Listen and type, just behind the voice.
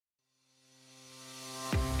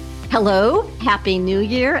Hello, Happy New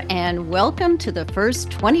Year, and welcome to the first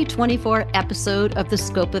 2024 episode of the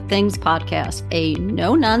Scope of Things podcast, a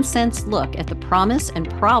no-nonsense look at the promise and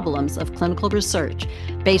problems of clinical research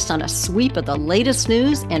based on a sweep of the latest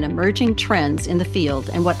news and emerging trends in the field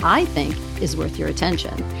and what I think is worth your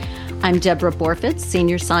attention. I'm Deborah Borfitz,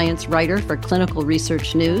 Senior Science Writer for Clinical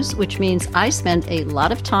Research News, which means I spend a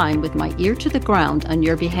lot of time with my ear to the ground on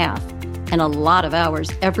your behalf, and a lot of hours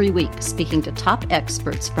every week speaking to top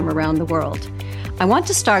experts from around the world. I want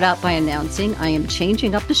to start out by announcing I am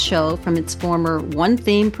changing up the show from its former one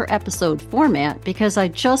theme per episode format because I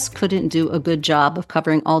just couldn't do a good job of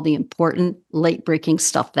covering all the important, late-breaking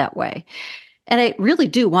stuff that way. And I really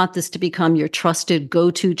do want this to become your trusted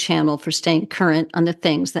go-to channel for staying current on the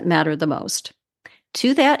things that matter the most.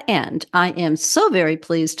 To that end, I am so very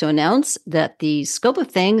pleased to announce that the Scope of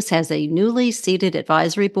Things has a newly seated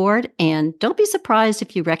advisory board, and don't be surprised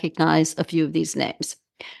if you recognize a few of these names.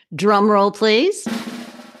 Drum roll, please.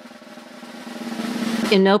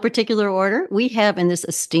 In no particular order, we have in this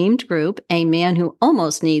esteemed group a man who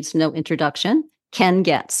almost needs no introduction, Ken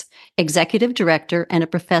Getz, Executive Director and a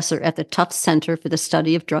professor at the Tufts Center for the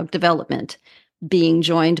Study of Drug Development, being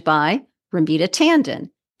joined by Ramita Tandon,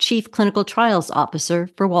 Chief Clinical Trials Officer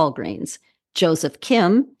for Walgreens, Joseph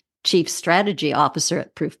Kim, Chief Strategy Officer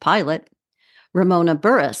at Proof Pilot, Ramona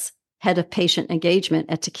Burris, Head of Patient Engagement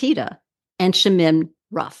at Takeda, and Shamim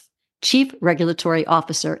Ruff, Chief Regulatory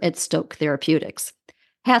Officer at Stoke Therapeutics.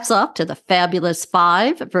 Hats off to the fabulous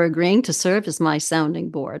five for agreeing to serve as my sounding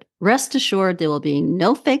board. Rest assured there will be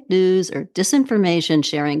no fake news or disinformation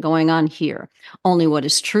sharing going on here, only what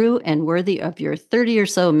is true and worthy of your 30 or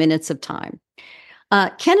so minutes of time.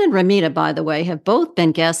 Ken and Ramita, by the way, have both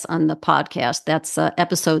been guests on the podcast. That's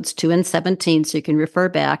episodes 2 and 17, so you can refer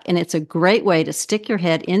back. And it's a great way to stick your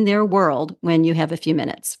head in their world when you have a few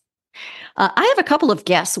minutes. I have a couple of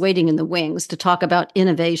guests waiting in the wings to talk about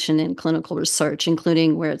innovation in clinical research,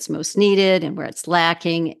 including where it's most needed and where it's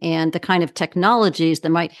lacking, and the kind of technologies that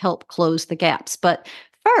might help close the gaps. But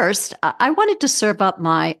first, I wanted to serve up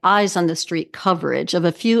my eyes on the street coverage of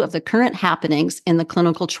a few of the current happenings in the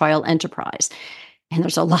clinical trial enterprise. And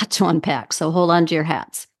there's a lot to unpack, so hold on to your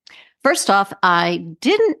hats. First off, I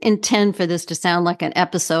didn't intend for this to sound like an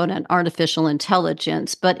episode on artificial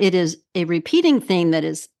intelligence, but it is a repeating theme that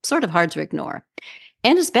is sort of hard to ignore,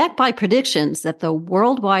 and is backed by predictions that the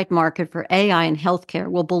worldwide market for AI in healthcare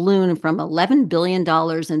will balloon from $11 billion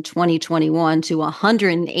in 2021 to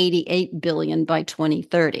 $188 billion by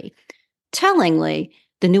 2030. Tellingly,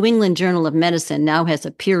 the New England Journal of Medicine now has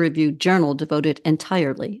a peer-reviewed journal devoted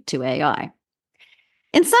entirely to AI.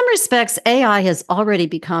 In some respects, AI has already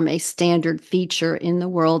become a standard feature in the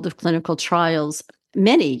world of clinical trials.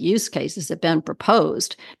 Many use cases have been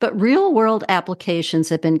proposed, but real-world applications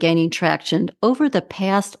have been gaining traction over the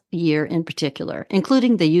past year in particular,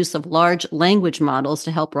 including the use of large language models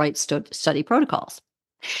to help write study protocols.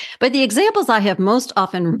 But the examples I have most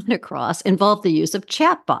often run across involve the use of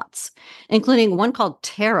chatbots, including one called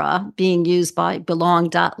Terra being used by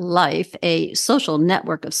Belong.Life, a social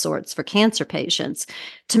network of sorts for cancer patients,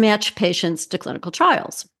 to match patients to clinical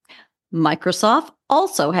trials. Microsoft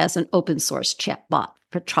also has an open source chatbot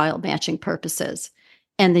for trial matching purposes.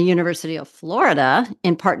 And the University of Florida,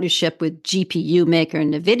 in partnership with GPU maker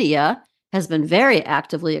NVIDIA, has been very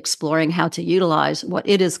actively exploring how to utilize what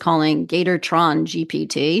it is calling Gatortron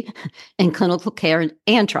GPT in clinical care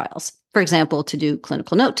and trials, for example, to do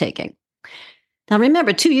clinical note-taking. Now,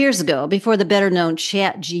 remember, 2 years ago, before the better-known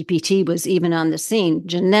Chat GPT was even on the scene,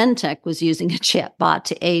 Genentech was using a chatbot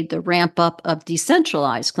to aid the ramp-up of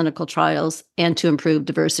decentralized clinical trials and to improve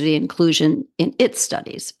diversity and inclusion in its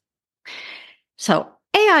studies. So,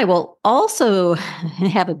 AI will also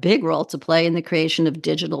have a big role to play in the creation of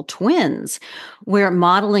digital twins, where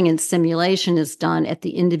modeling and simulation is done at the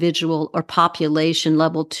individual or population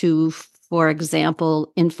level to, for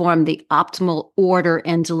example, inform the optimal order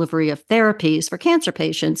and delivery of therapies for cancer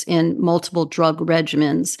patients in multiple drug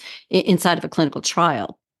regimens inside of a clinical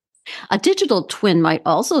trial. A digital twin might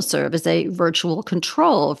also serve as a virtual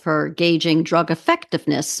control for gauging drug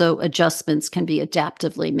effectiveness so adjustments can be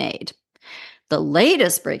adaptively made. The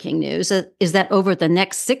latest breaking news is that over the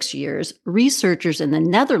next 6 years, researchers in the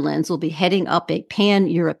Netherlands will be heading up a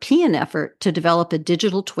pan-European effort to develop a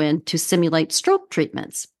digital twin to simulate stroke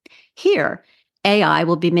treatments. Here, AI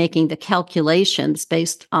will be making the calculations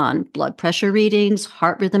based on blood pressure readings,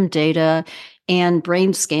 heart rhythm data, and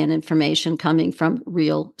brain scan information coming from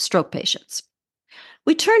real stroke patients.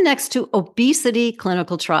 We turn next to obesity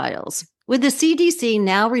clinical trials, With the CDC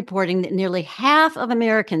now reporting that nearly half of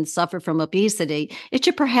Americans suffer from obesity, it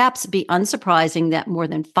should perhaps be unsurprising that more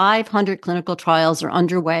than 500 clinical trials are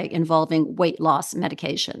underway involving weight loss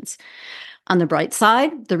medications. On the bright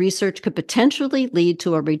side, the research could potentially lead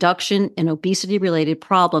to a reduction in obesity-related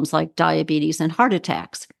problems like diabetes and heart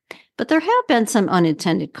attacks. But there have been some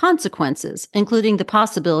unintended consequences, including the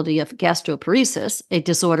possibility of gastroparesis, a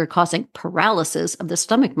disorder causing paralysis of the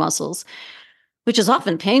stomach muscles, which is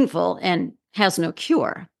often painful and has no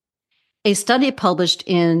cure. A study published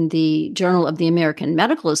in the Journal of the American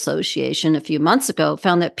Medical Association a few months ago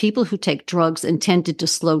found that people who take drugs intended to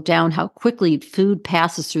slow down how quickly food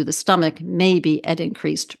passes through the stomach may be at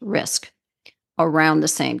increased risk. Around the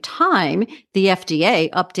same time, the FDA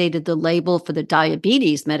updated the label for the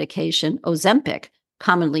diabetes medication Ozempic,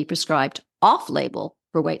 commonly prescribed off-label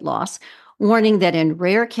for weight loss, warning that in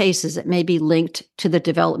rare cases it may be linked to the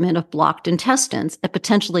development of blocked intestines, a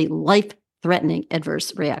potentially life-threatening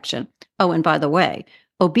adverse reaction. Oh, and by the way,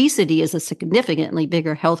 obesity is a significantly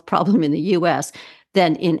bigger health problem in the U.S.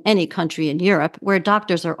 than in any country in Europe, where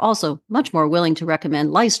doctors are also much more willing to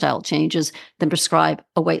recommend lifestyle changes than prescribe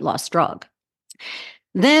a weight loss drug.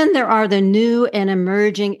 Then there are the new and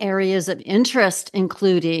emerging areas of interest,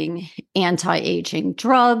 including anti-aging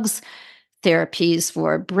drugs, therapies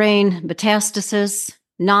for brain metastasis,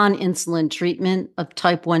 non-insulin treatment of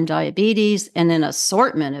type 1 diabetes, and an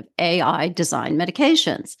assortment of AI-designed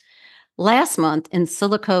medications. Last month, In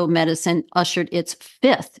Silico Medicine ushered its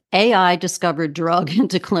fifth AI-discovered drug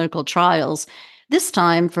into clinical trials, this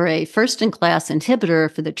time for a first-in-class inhibitor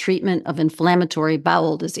for the treatment of inflammatory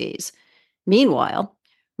bowel disease. Meanwhile,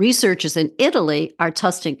 researchers in Italy are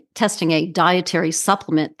testing a dietary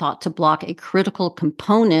supplement thought to block a critical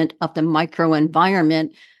component of the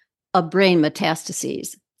microenvironment of brain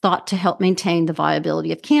metastases, thought to help maintain the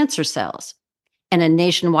viability of cancer cells. And a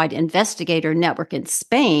nationwide investigator network in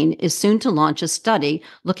Spain is soon to launch a study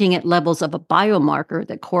looking at levels of a biomarker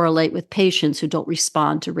that correlate with patients who don't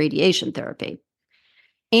respond to radiation therapy.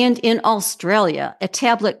 And in Australia, a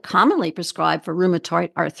tablet commonly prescribed for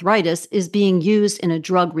rheumatoid arthritis is being used in a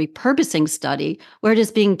drug repurposing study where it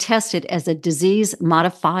is being tested as a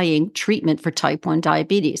disease-modifying treatment for type 1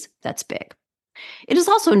 diabetes. That's big. It is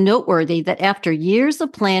also noteworthy that after years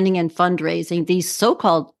of planning and fundraising, the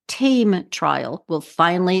so-called TAME trial will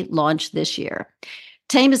finally launch this year.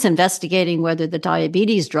 TAME is investigating whether the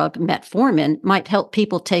diabetes drug metformin might help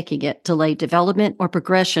people taking it delay development or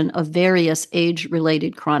progression of various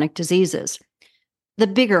age-related chronic diseases. The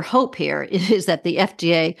bigger hope here is that the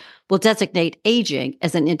FDA will designate aging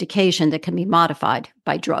as an indication that can be modified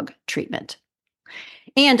by drug treatment.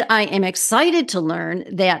 And I am excited to learn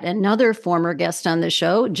that another former guest on the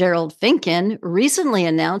show, Gerald Finken, recently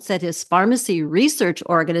announced that his pharmacy research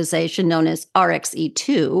organization known as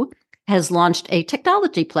RxE2 has launched a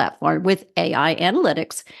technology platform with AI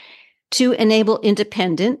analytics to enable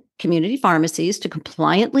independent community pharmacies to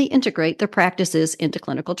compliantly integrate their practices into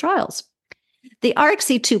clinical trials. The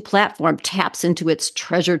RxE2 platform taps into its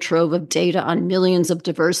treasure trove of data on millions of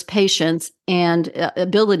diverse patients and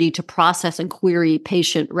ability to process and query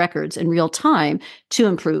patient records in real time to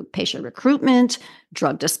improve patient recruitment,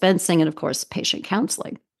 drug dispensing, and of course, patient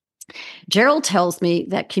counseling. Gerald tells me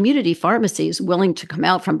that community pharmacies willing to come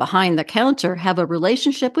out from behind the counter have a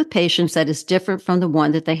relationship with patients that is different from the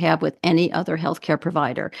one that they have with any other healthcare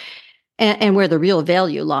provider, and where the real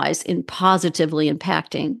value lies in positively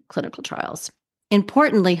impacting clinical trials.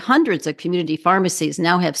 Importantly, hundreds of community pharmacies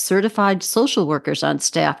now have certified social workers on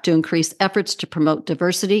staff to increase efforts to promote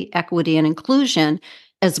diversity, equity, and inclusion,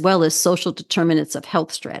 as well as social determinants of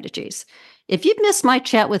health strategies. If you've missed my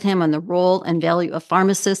chat with him on the role and value of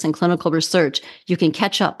pharmacists in clinical research, you can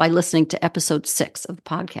catch up by listening to episode 6 of the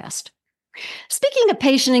podcast. Speaking of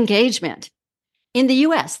patient engagement, in the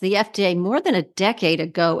U.S., the FDA more than a decade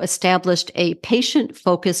ago established a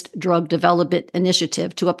patient-focused drug development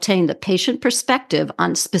initiative to obtain the patient perspective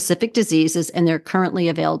on specific diseases and their currently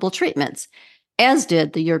available treatments, as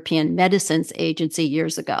did the European Medicines Agency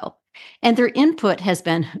years ago. And their input has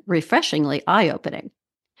been refreshingly eye-opening.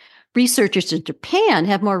 Researchers in Japan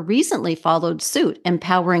have more recently followed suit,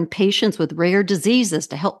 empowering patients with rare diseases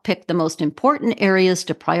to help pick the most important areas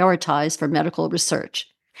to prioritize for medical research.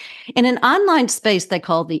 In an online space they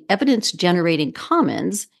call the Evidence Generating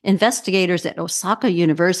Commons, investigators at Osaka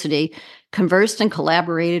University conversed and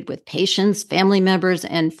collaborated with patients, family members,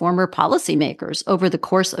 and former policymakers over the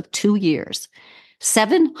course of 2 years.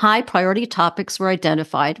 7 high-priority topics were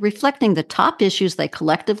identified, reflecting the top issues they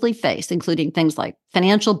collectively face, including things like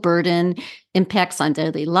financial burden, impacts on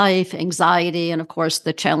daily life, anxiety, and, of course,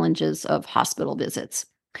 the challenges of hospital visits.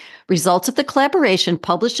 Results of the collaboration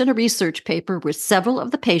published in a research paper with several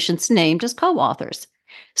of the patients named as co-authors.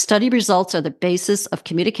 Study results are the basis of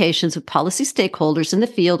communications with policy stakeholders in the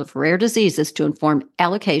field of rare diseases to inform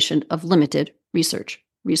allocation of limited research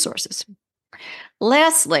resources.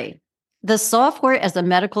 Lastly, the software as a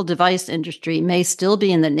medical device industry may still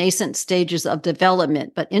be in the nascent stages of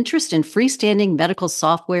development, but interest in freestanding medical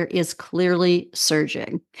software is clearly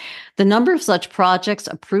surging. The number of such projects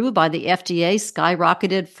approved by the FDA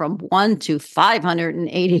skyrocketed from 1 to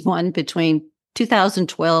 581 between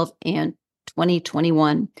 2012 and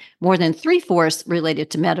 2021, more than 3/4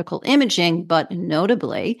 related to medical imaging, but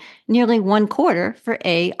notably, nearly 1/4 for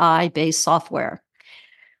AI-based software.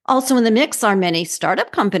 Also in the mix are many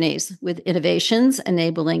startup companies with innovations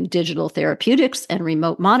enabling digital therapeutics and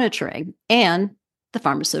remote monitoring, and the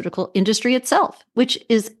pharmaceutical industry itself, which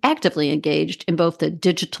is actively engaged in both the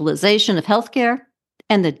digitalization of healthcare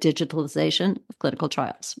and the digitalization of clinical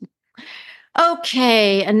trials.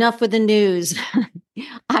 Okay, enough with the news.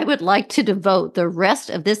 I would like to devote the rest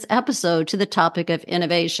of this episode to the topic of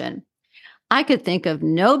innovation. I could think of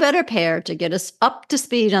no better pair to get us up to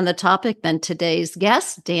speed on the topic than today's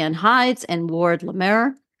guests, Dan Hydes and Ward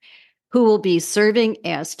Lemaire, who will be serving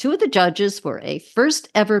as two of the judges for a first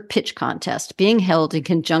ever pitch contest being held in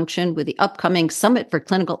conjunction with the upcoming Summit for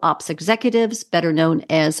Clinical Ops Executives, better known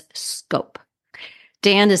as SCOPE.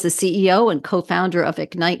 Dan is the CEO and co-founder of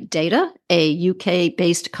Ignite Data, a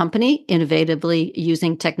UK-based company innovatively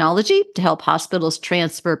using technology to help hospitals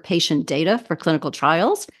transfer patient data for clinical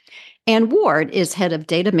trials. And Ward is head of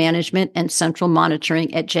data management and central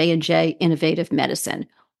monitoring at J&J Innovative Medicine.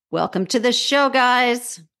 Welcome to the show,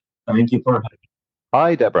 guys. Thank you for having me.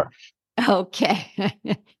 Hi, Deborah. Okay.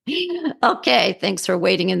 Okay, thanks for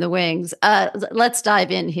waiting in the wings. Let's dive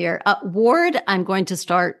in here. Ward, I'm going to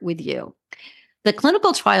start with you. The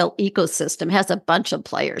clinical trial ecosystem has a bunch of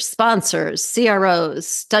players, sponsors, CROs,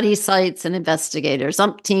 study sites and investigators,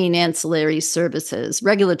 umpteen ancillary services,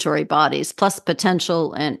 regulatory bodies, plus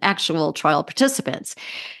potential and actual trial participants.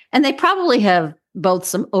 And they probably have both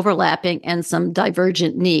some overlapping and some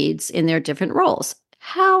divergent needs in their different roles.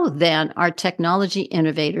 How then are technology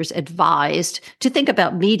innovators advised to think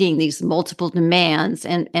about meeting these multiple demands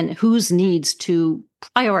and whose needs to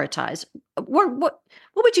prioritize?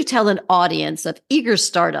 What would you tell an audience of eager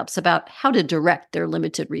startups about how to direct their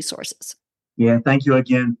limited resources? Yeah, thank you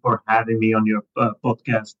again for having me on your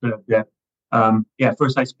podcast, Deb.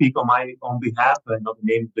 First I speak on my own behalf and not the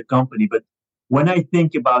name of the company, but when I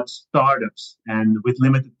think about startups and with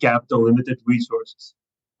limited capital, limited resources,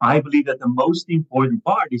 I believe that the most important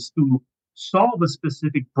part is to solve a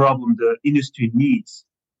specific problem the industry needs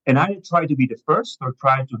and either try to be the first or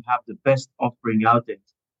try to have the best offering out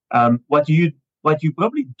there. What you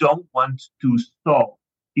probably don't want to solve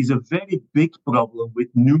is a very big problem with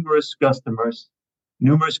numerous customers,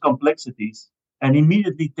 numerous complexities, and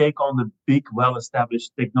immediately take on the big,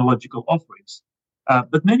 well-established technological offerings.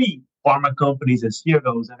 But many pharma companies and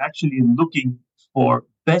CROs are actually looking for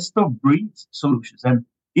best-of-breed solutions. And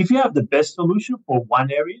if you have the best solution for one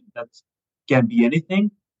area, that can be anything,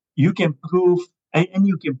 you can prove, and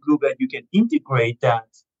you can prove that you can integrate that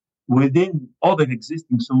within other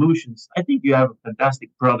existing solutions. I think you have a fantastic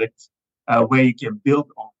product where you can build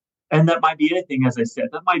on. And that might be anything, as I said.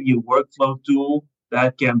 That might be a workflow tool.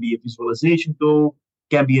 That can be a visualization tool.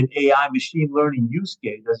 Can be an AI machine learning use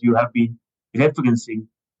case, as you have been referencing.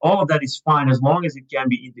 All of that is fine as long as it can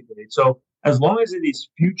be integrated. So as long as it is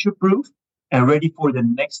future-proof and ready for the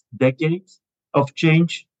next decade of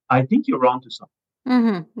change, I think you're onto something.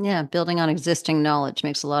 Mm-hmm. Yeah, building on existing knowledge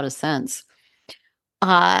makes a lot of sense.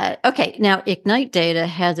 Okay, now Ignite Data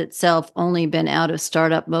has itself only been out of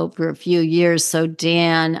startup mode for a few years. So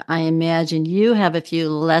Dan, I imagine you have a few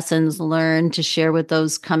lessons learned to share with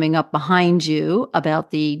those coming up behind you about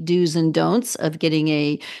the do's and don'ts of getting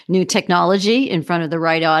a new technology in front of the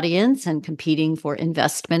right audience and competing for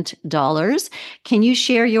investment dollars. Can you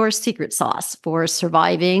share your secret sauce for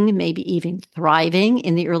surviving, maybe even thriving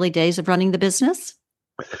in the early days of running the business?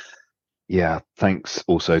 Yeah, thanks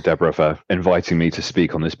also, Deborah, for inviting me to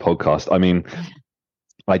speak on this podcast. I mean,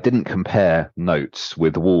 I didn't compare notes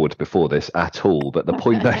with Ward before this at all, but the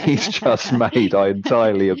point that he's just made, I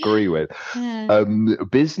entirely agree with.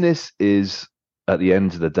 Business is, at the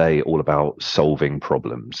end of the day, all about solving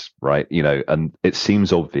problems, right? You know, and it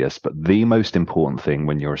seems obvious, but the most important thing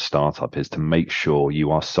when you're a startup is to make sure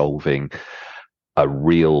you are solving a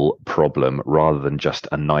real problem rather than just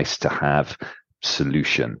a nice to have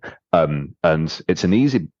solution. And it's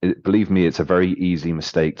believe me, it's a very easy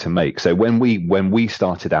mistake to make. So when we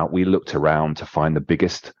started out, we looked around to find the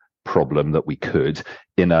biggest problem that we could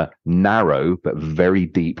in a narrow but very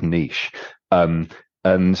deep niche.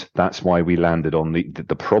 And that's why we landed on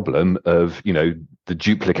the problem of, the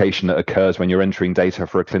duplication that occurs when you're entering data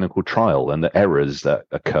for a clinical trial, and the errors that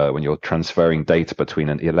occur when you're transferring data between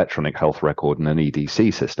an electronic health record and an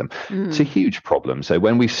EDC system. It's a huge problem. So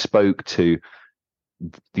when we spoke to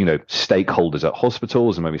stakeholders at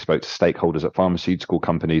hospitals, and when we spoke to stakeholders at pharmaceutical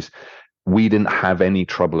companies, we didn't have any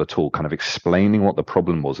trouble at all kind of explaining what the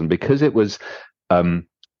problem was. And because it was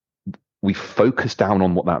we focused down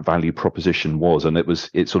on what that value proposition was, and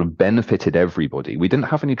it sort of benefited everybody. We didn't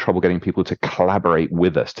have any trouble getting people to collaborate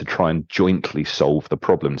with us to try and jointly solve the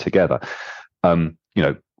problem together.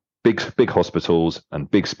 Big hospitals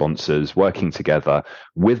and big sponsors working together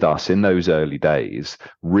with us in those early days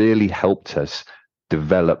really helped us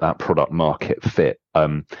develop that product market fit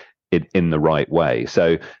in the right way.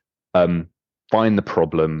 So find the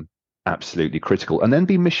problem, absolutely critical, and then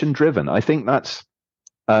be mission driven. I think that's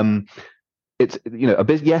it's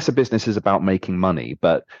a business is about making money,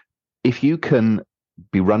 but if you can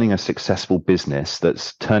be running a successful business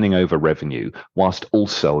that's turning over revenue whilst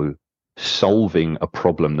also solving a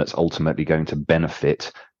problem that's ultimately going to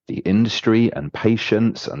benefit the industry and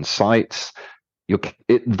patients and sites,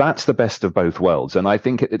 that's the best of both worlds. And I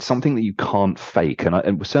think it's something that you can't fake.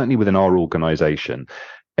 And certainly within our organization,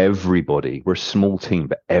 we're a small team,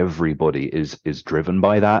 but everybody is driven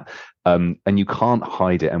by that. And you can't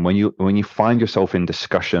hide it. And when you find yourself in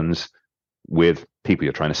discussions with people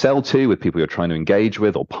you're trying to sell to, with people you're trying to engage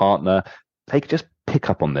with or partner, they just pick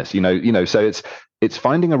up on this, so it's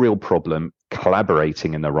finding a real problem,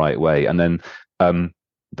 collaborating in the right way. And then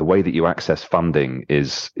the way that you access funding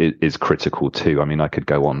is critical too. I mean, I could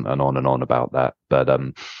go on and on and on about that, but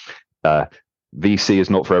VC is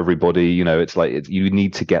not for everybody. It's like you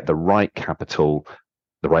need to get the right capital,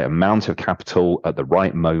 the right amount of capital at the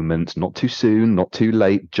right moment, not too soon, not too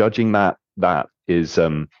late. Judging that is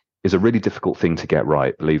a really difficult thing to get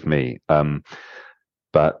right, believe me.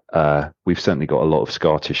 But we've certainly got a lot of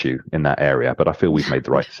scar tissue in that area, but I feel we've made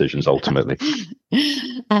the right decisions ultimately.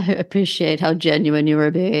 I appreciate how genuine you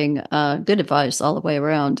were being. Good advice all the way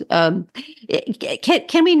around.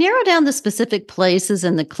 Can we narrow down the specific places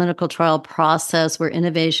in the clinical trial process where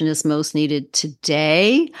innovation is most needed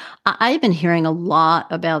today? I've been hearing a lot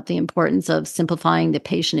about the importance of simplifying the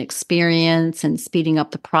patient experience and speeding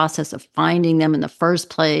up the process of finding them in the first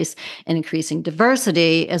place, and increasing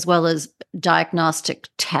diversity, as well as diagnostic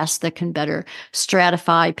tests that can better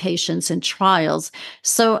stratify patients in trials.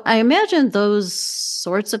 So I imagine those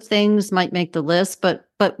sorts of things might make the list, but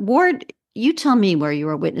Ward, you tell me where you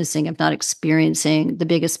are witnessing, if not experiencing, the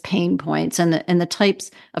biggest pain points and the types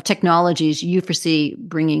of technologies you foresee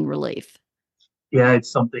bringing relief. Yeah,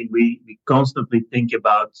 it's something we constantly think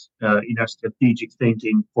about in our strategic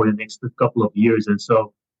thinking for the next couple of years. And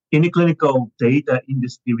so in the clinical data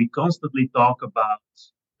industry, we constantly talk about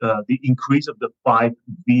the increase of the 5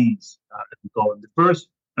 V's, as we call them.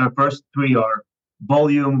 The first 3 are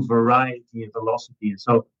volume, variety, and velocity. And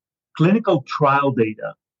so clinical trial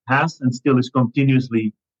data has and still is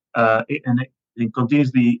continuously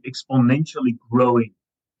continuously exponentially growing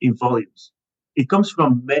in volumes. It comes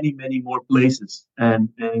from many, many more places and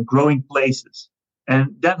growing places.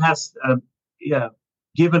 And that has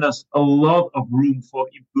given us a lot of room for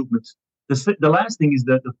improvement. The last thing is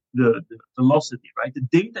the velocity, right? The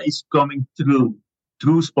data is coming through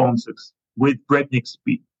sponsors with breakneck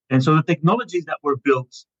speed. And so the technologies that were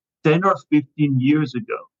built 10 or 15 years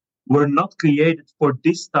ago were not created for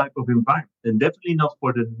this type of environment, and definitely not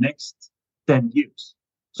for the next 10 years.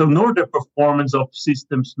 So nor the performance of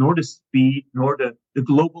systems, nor the speed, nor the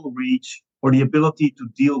global reach, or the ability to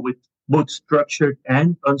deal with both structured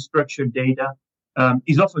and unstructured data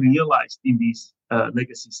is often realized in these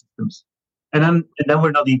legacy systems. And then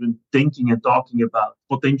we're not even thinking and talking about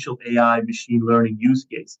potential AI machine learning use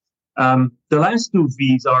cases. The last 2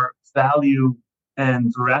 V's are value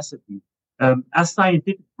and veracity. As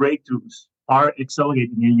scientific breakthroughs are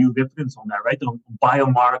accelerating, and you have evidence on that, right? On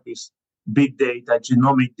biomarkers, big data,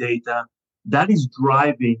 genomic data, that is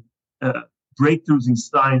driving breakthroughs in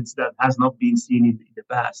science that has not been seen in the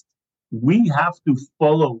past. We have to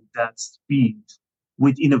follow that speed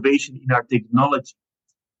with innovation in our technology.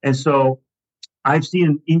 And so I've seen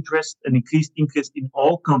an increased interest in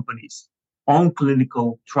all companies on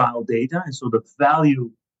clinical trial data. And so the value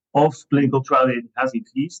of clinical trial data has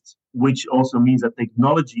increased, which also means that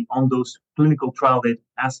technology on those clinical trial data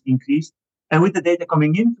has increased. And with the data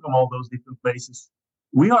coming in from all those different places,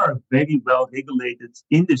 we are a very well-regulated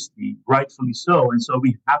industry, rightfully so. And so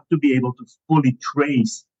we have to be able to fully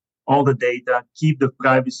trace all the data, keep the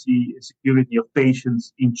privacy and security of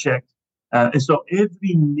patients in check. And so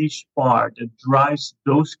every niche part that drives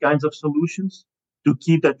those kinds of solutions to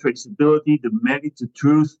keep that traceability, the merit, the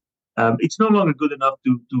truth, it's no longer good enough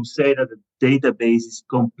to say that the database is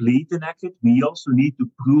complete and accurate. We also need to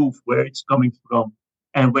prove where it's coming from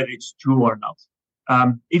and whether it's true or not.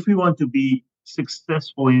 If we want to be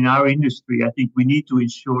successful in our industry, I think we need to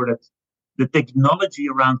ensure that the technology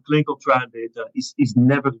around clinical trial data is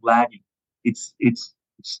never lagging. It's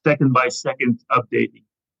second by second updating.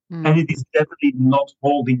 And it is definitely not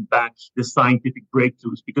holding back the scientific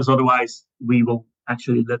breakthroughs, because otherwise we will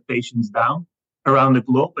actually let patients down around the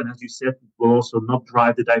globe. And as you said, it will also not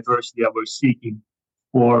drive the diversity that we're seeking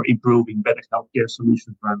for improving better healthcare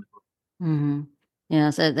solutions around the globe. Mm-hmm.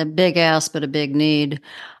 Yes, a big ask, but a big need.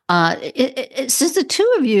 Since the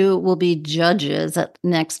two of you will be judges at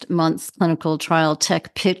next month's Clinical Trial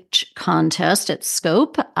Tech Pitch Contest at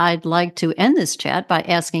Scope, I'd like to end this chat by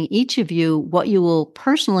asking each of you what you will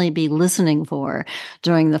personally be listening for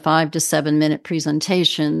during the 5 to 7 minute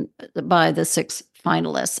presentation by the 6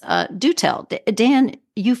 finalists. Do tell. Dan,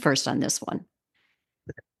 you first on this one.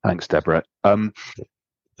 Thanks, Deborah.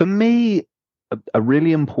 For me, a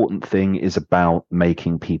really important thing is about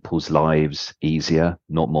making people's lives easier,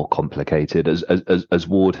 not more complicated. As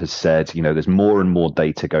Ward has said, there's more and more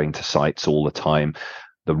data going to sites all the time.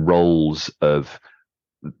 The roles of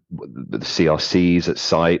the CRCs at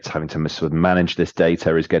sites having to sort of manage this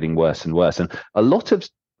data is getting worse and worse. And a lot of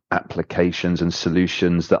applications and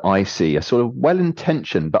solutions that I see are sort of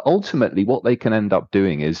well-intentioned, but ultimately what they can end up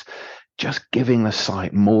doing is just giving the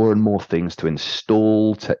site more and more things to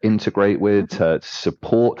install, to integrate with, to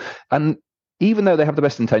support. And even though they have the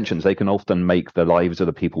best intentions, they can often make the lives of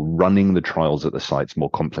the people running the trials at the sites more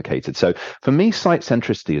complicated. So for me, site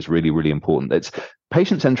centricity is really, really important. It's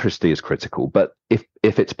patient centricity is critical, but if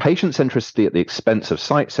it's patient centricity at the expense of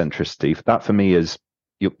site centricity, that for me is,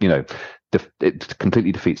 it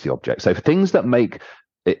completely defeats the object. So for things that make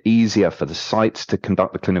it easier for the sites to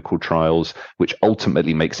conduct the clinical trials, which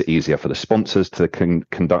ultimately makes it easier for the sponsors to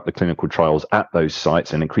conduct the clinical trials at those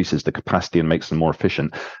sites and increases the capacity and makes them more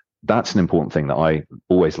efficient. That's an important thing that I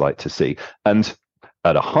always like to see. And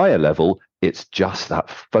at a higher level, it's just that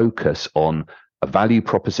focus on a value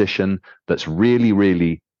proposition that's really,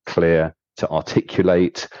 really clear to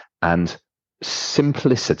articulate, and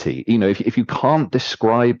simplicity. If you can't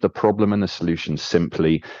describe the problem and the solution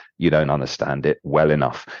simply, you don't understand it well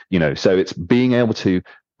enough. So it's being able to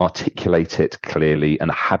articulate it clearly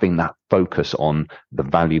and having that focus on the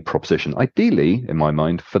value proposition, ideally, in my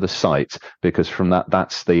mind, for the site, because from that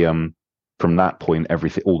point,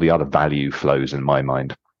 all the other value flows in my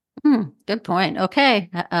mind. Good point.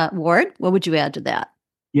 Okay, Ward, what would you add to that?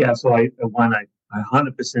 Yeah, so I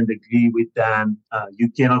 100% agree with Dan. You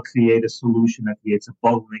cannot create a solution that creates a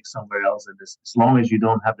bottleneck somewhere else. And as long as you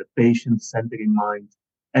don't have the patient center in mind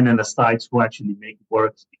and then the sites who actually make it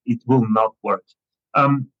work, it will not work.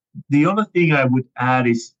 The other thing I would add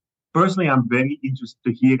is, personally, I'm very interested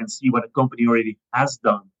to hear and see what a company already has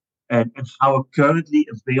done and how a currently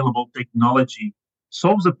available technology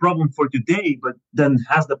solves a problem for today, but then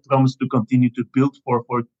has the promise to continue to build for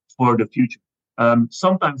the future.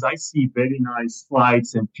 Sometimes I see very nice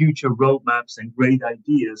slides and future roadmaps and great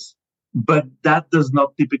ideas, but that does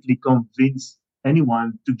not typically convince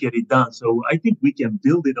anyone to get it done. So I think we can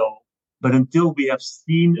build it all, but until we have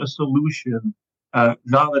seen a solution,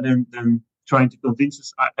 rather than trying to convince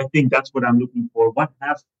us, I think that's what I'm looking for. What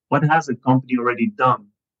has a company already done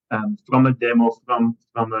from a demo, from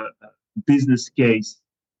a business case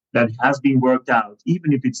that has been worked out?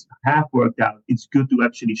 Even if it's half worked out, it's good to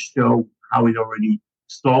actually show how it already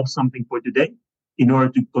solved something for today in order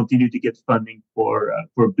to continue to get funding for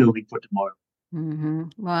building for tomorrow. Mm-hmm.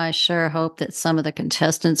 Well, I sure hope that some of the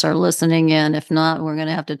contestants are listening in. If not, we're going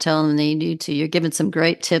to have to tell them they need to. You're giving some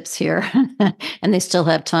great tips here, and they still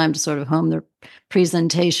have time to sort of hone their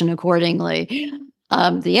presentation accordingly.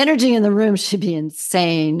 The energy in the room should be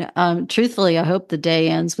insane. Truthfully, I hope the day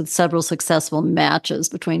ends with several successful matches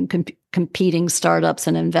between competing startups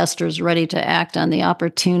and investors ready to act on the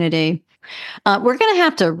opportunity. We're going to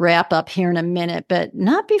have to wrap up here in a minute, but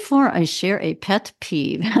not before I share a pet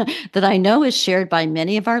peeve that I know is shared by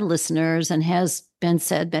many of our listeners and has been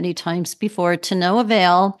said many times before to no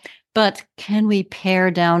avail. But can we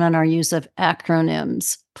pare down on our use of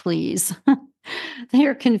acronyms, please? They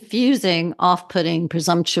are confusing, off-putting,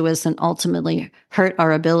 presumptuous, and ultimately hurt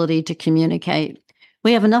our ability to communicate.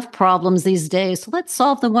 We have enough problems these days, so let's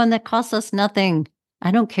solve the one that costs us nothing. I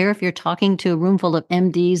don't care if you're talking to a room full of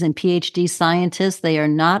MDs and PhD scientists. They are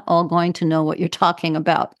not all going to know what you're talking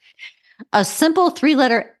about. A simple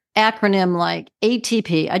 3-letter acronym like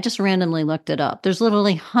ATP. I just randomly looked it up. There's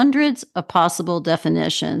literally hundreds of possible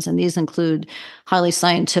definitions, and these include highly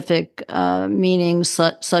scientific meanings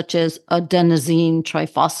such as adenosine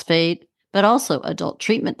triphosphate, but also adult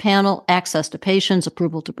treatment panel, access to patients,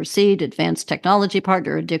 approval to proceed, advanced technology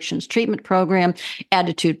partner, addictions treatment program,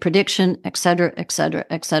 attitude prediction, et cetera, et cetera,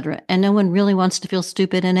 et cetera. And no one really wants to feel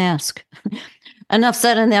stupid and ask. Enough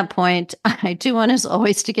said on that point. I do want, as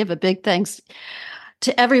always, to give a big thanks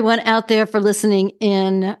to everyone out there for listening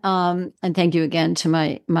in. And thank you again to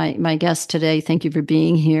my guest today. Thank you for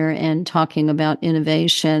being here and talking about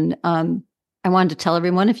innovation. I wanted to tell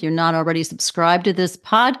everyone, if you're not already subscribed to this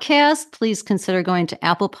podcast, please consider going to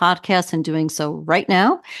Apple Podcasts and doing so right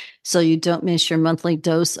now so you don't miss your monthly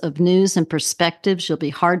dose of news and perspectives you'll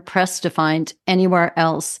be hard-pressed to find anywhere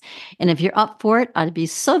else. And if you're up for it, I'd be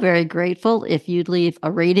so very grateful if you'd leave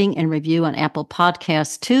a rating and review on Apple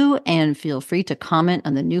Podcasts too, and feel free to comment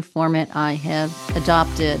on the new format I have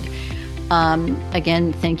adopted.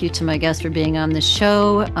 Again, thank you to my guests for being on the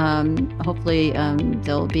show. Hopefully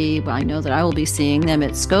they'll be, well, I know that I will be seeing them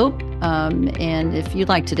at Scope. And if you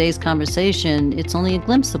like today's conversation, it's only a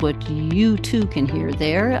glimpse of what you too can hear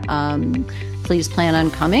there. Please plan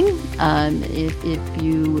on coming. If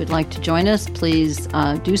you would like to join us, please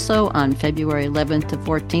do so on February 11th to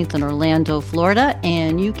 14th in Orlando, Florida.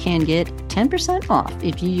 And you can get 10% off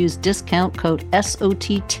if you use discount code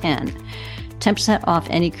SOT10. 10% off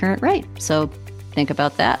any current rate. So think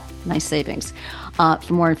about that. Nice savings.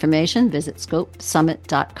 For more information, visit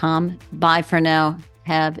scopesummit.com. Bye for now.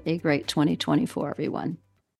 Have a great 2024, everyone.